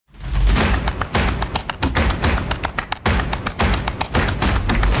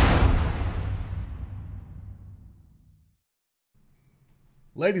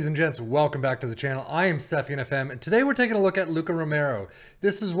Ladies and gents, welcome back to the channel. I am Sefian FM, and today we're taking a look at Luka Romero.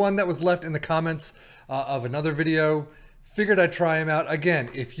 This is one that was left in the comments of another video. Figured I'd try him out. Again,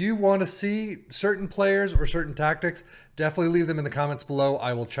 if you want to see certain players or certain tactics, definitely leave them in the comments below.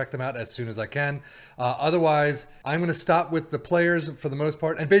 I will check them out as soon as I can. Otherwise, I'm going to stop with the players for the most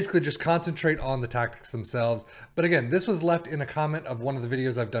part and basically just concentrate on the tactics themselves. But again, this was left in a comment of one of the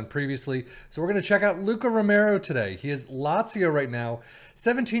videos I've done previously. So we're going to check out Luka Romero today. He is Lazio right now,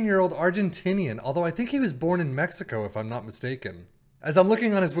 17-year-old Argentinian, although I think he was born in Mexico, if I'm not mistaken. As I'm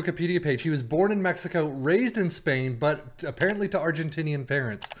looking on his Wikipedia page, he was born in Mexico, raised in Spain, but apparently to Argentinian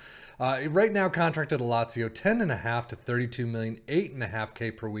parents. Right now contracted to Lazio, 10.5 to 32 million,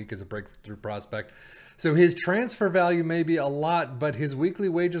 8.5K per week as a breakthrough prospect. So his transfer value may be a lot, but his weekly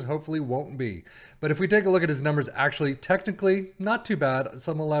wages hopefully won't be. But if we take a look at his numbers, actually, technically, not too bad.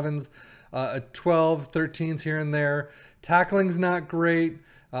 Some 11s, 12, 13s here and there. Tackling's not great.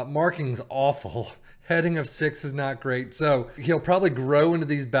 Marking's awful. Heading of 6 is not great. So he'll probably grow into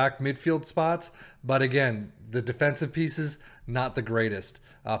these back midfield spots. But again, the defensive pieces, not the greatest.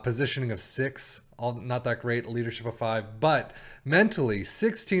 Positioning of 6, not that great. Leadership of 5. But mentally,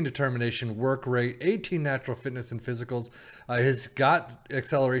 16 determination, work rate, 18 natural fitness and physicals. He's got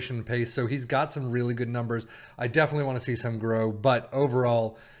acceleration and pace. So he's got some really good numbers. I definitely want to see some grow. But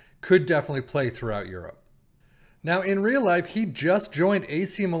overall, could definitely play throughout Europe. Now, in real life, he just joined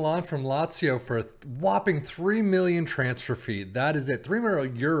AC Milan from Lazio for a whopping 3 million transfer fee. That is it. 3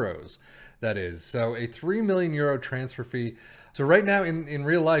 million euros, that is. So a 3 million euro transfer fee. So right now, in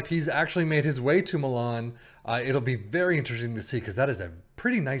real life, he's actually made his way to Milan. It'll be very interesting to see because that is a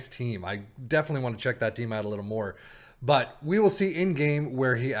pretty nice team. I definitely want to check that team out a little more. But we will see in-game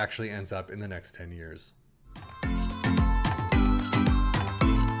where he actually ends up in the next 10 years.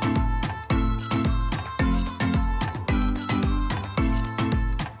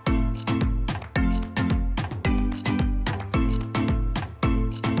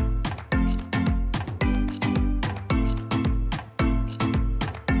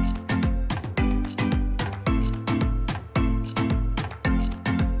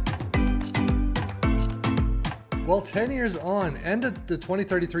 Well, 10 years on, end of the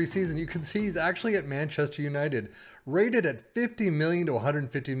 2033 season, you can see he's actually at Manchester United, rated at 50 million to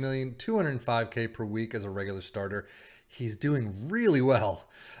 150 million, 205K per week as a regular starter. He's doing really well.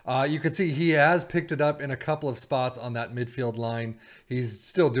 You can see he has picked it up in a couple of spots on that midfield line. He's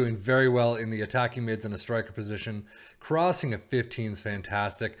still doing very well in the attacking mids and a striker position. Crossing of 15 is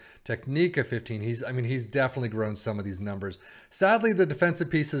fantastic. Technique of 15. He's definitely grown some of these numbers. Sadly, the defensive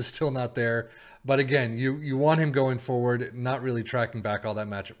piece is still not there. But again, you want him going forward, not really tracking back all that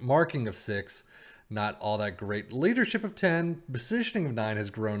much. Marking of 6, not all that great. Leadership of 10, positioning of 9 has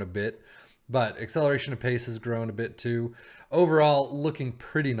grown a bit. But acceleration of pace has grown a bit too. Overall, looking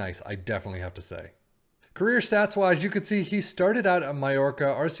pretty nice, I definitely have to say. Career stats-wise, you could see he started out at Mallorca,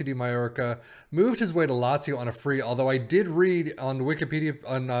 RCD Mallorca, moved his way to Lazio on a free, although I did read on Wikipedia,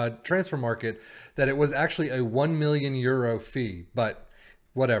 on Transfer Market, that it was actually a 1 million euro fee, but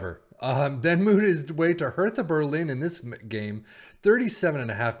whatever. Then moved his way to Hertha Berlin in this game,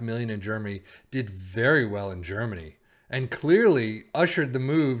 37.5 million in Germany, did very well in Germany. And clearly ushered the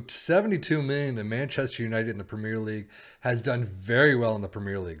move to 72 million to Manchester United in the Premier League, has done very well in the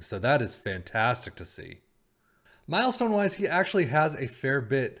Premier League. So that is fantastic to see. Milestone-wise, he actually has a fair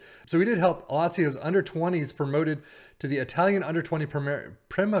bit. So he did help Lazio's under-20s promoted to the Italian under-20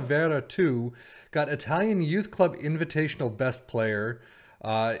 Primavera 2, got Italian Youth Club Invitational Best Player,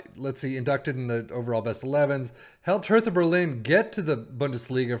 let's see, inducted in the overall best 11s, helped Hertha Berlin get to the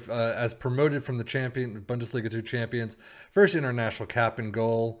Bundesliga as promoted from the Bundesliga 2 champions, first international cap and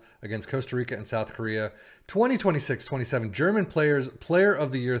goal against Costa Rica and South Korea, 2026-27 German Player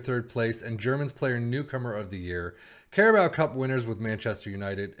of the Year 3rd place, and German's Player Newcomer of the Year, Carabao Cup winners with Manchester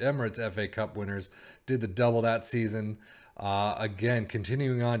United, Emirates FA Cup winners, did the double that season. Again,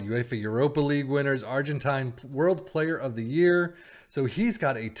 continuing on, UEFA Europa League winners, Argentine World Player of the Year. So he's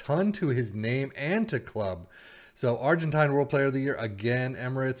got a ton to his name and to club. So Argentine World Player of the Year, again,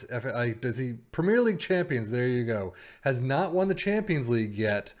 Emirates, does he Premier League champions, there you go. Has not won the Champions League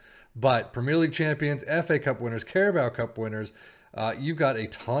yet, but Premier League champions, FA Cup winners, Carabao Cup winners. You've got a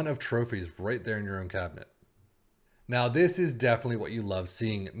ton of trophies right there in your own cabinet. Now, this is definitely what you love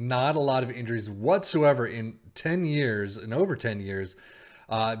seeing. Not a lot of injuries whatsoever in 10 years, in over 10 years,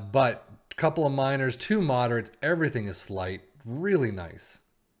 but a couple of minors, 2 moderates, everything is slight. Really nice.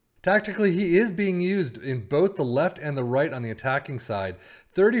 Tactically, he is being used in both the left and the right on the attacking side.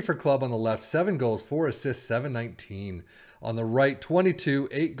 30 for club on the left, 7 goals, 4 assists, 719. On the right, 22,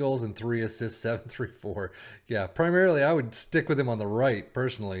 8 goals and 3 assists, 734. Yeah, primarily I would stick with him on the right,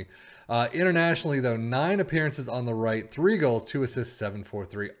 personally. Internationally, though, 9 appearances on the right, 3 goals, 2 assists,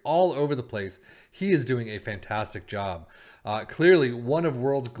 743. All over the place. He is doing a fantastic job. Clearly, one of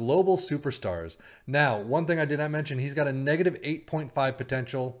world's global superstars. Now, one thing I did not mention, he's got a negative 8.5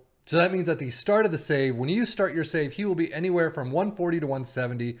 potential. So that means at the start of the save, when you start your save, he will be anywhere from 140 to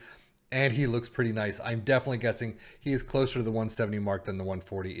 170. And he looks pretty nice. I'm definitely guessing he is closer to the 170 mark than the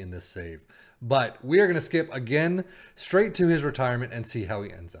 140 in this save. But we are going to skip again straight to his retirement and see how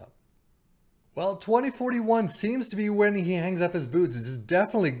he ends up. Well, 2041 seems to be when he hangs up his boots. It's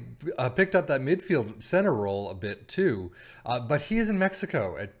definitely picked up that midfield center role a bit too. But he is in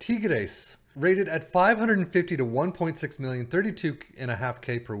Mexico at Tigres, rated at 550 to 1.6 million,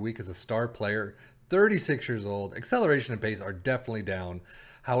 32.5K per week as a star player, 36 years old. Acceleration and pace are definitely down.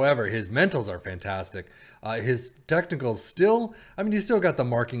 However, his mentals are fantastic. His technicals still, I mean, he's still got the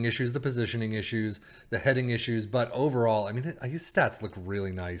marking issues, the positioning issues, the heading issues, but overall, I mean, his stats look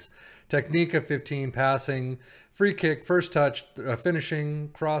really nice. Technique of 15, passing, free kick, first touch, finishing,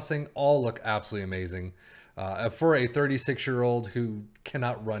 crossing, all look absolutely amazing for a 36-year-old who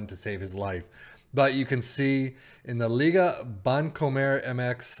cannot run to save his life. But you can see in the Liga Bancomer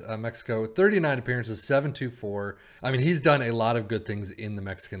MX Mexico, 39 appearances, 724. I mean, he's done a lot of good things in the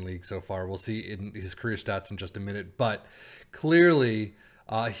Mexican League so far. We'll see in his career stats in just a minute. But clearly,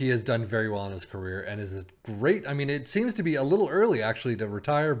 he has done very well in his career and is a great. I mean, it seems to be a little early, actually, to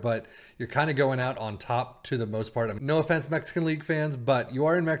retire, but you're kind of going out on top to the most part. I mean, no offense, Mexican League fans, but you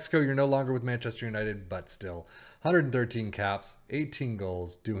are in Mexico. You're no longer with Manchester United, but still. 113 caps, 18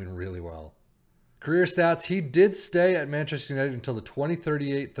 goals, doing really well. Career stats, he did stay at Manchester United until the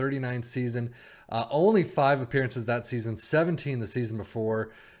 2038-39 season. Only 5 appearances that season, 17 the season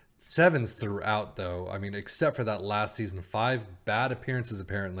before. 7s throughout, though. I mean, except for that last season. 5 bad appearances,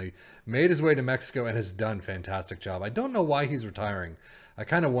 apparently. Made his way to Mexico and has done a fantastic job. I don't know why he's retiring. I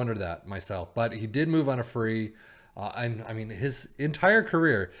kind of wondered that myself. But he did move on a free. And, I mean, his entire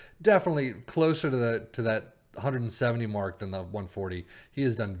career, definitely closer to that 170 mark than the 140. He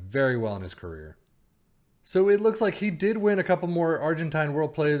has done very well in his career. So it looks like he did win a couple more Argentine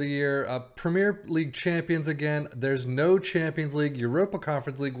World Player of the Year, Premier League champions again. There's no Champions League, Europa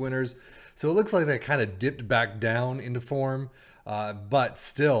Conference League winners. So it looks like they kind of dipped back down into form. But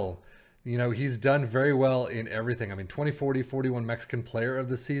still, you know, he's done very well in everything. I mean, 2040-41 Mexican Player of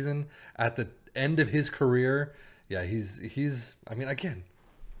the Season at the end of his career. Yeah, he's I mean, again,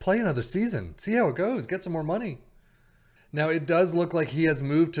 play another season. See how it goes. Get some more money. Now, it does look like he has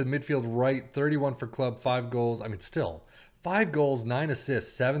moved to midfield right, 31 for club, 5 goals. I mean, still, 5 goals, 9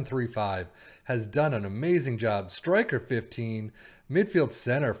 assists, 735. Has done an amazing job. Striker 15, midfield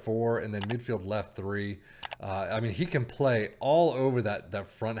center 4, and then midfield left 3. I mean, he can play all over that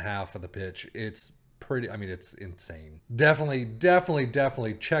front half of the pitch. It's pretty, I mean, it's insane. Definitely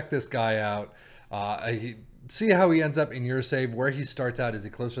check this guy out. See how he ends up in your save, where he starts out. Is he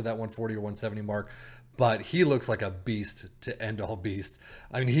closer to that 140 or 170 mark? But he looks like a beast to end all beasts.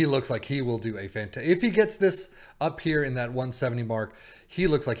 I mean, he looks like he will do a fantastic... If he gets this up here in that 170 mark, he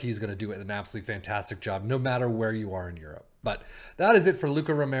looks like he's going to do an absolutely fantastic job, no matter where you are in Europe. But that is it for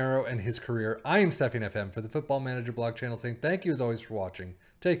Luka Romero and his career. I am Stefan FM for the Football Manager blog channel saying thank you as always for watching.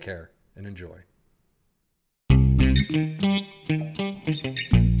 Take care and enjoy.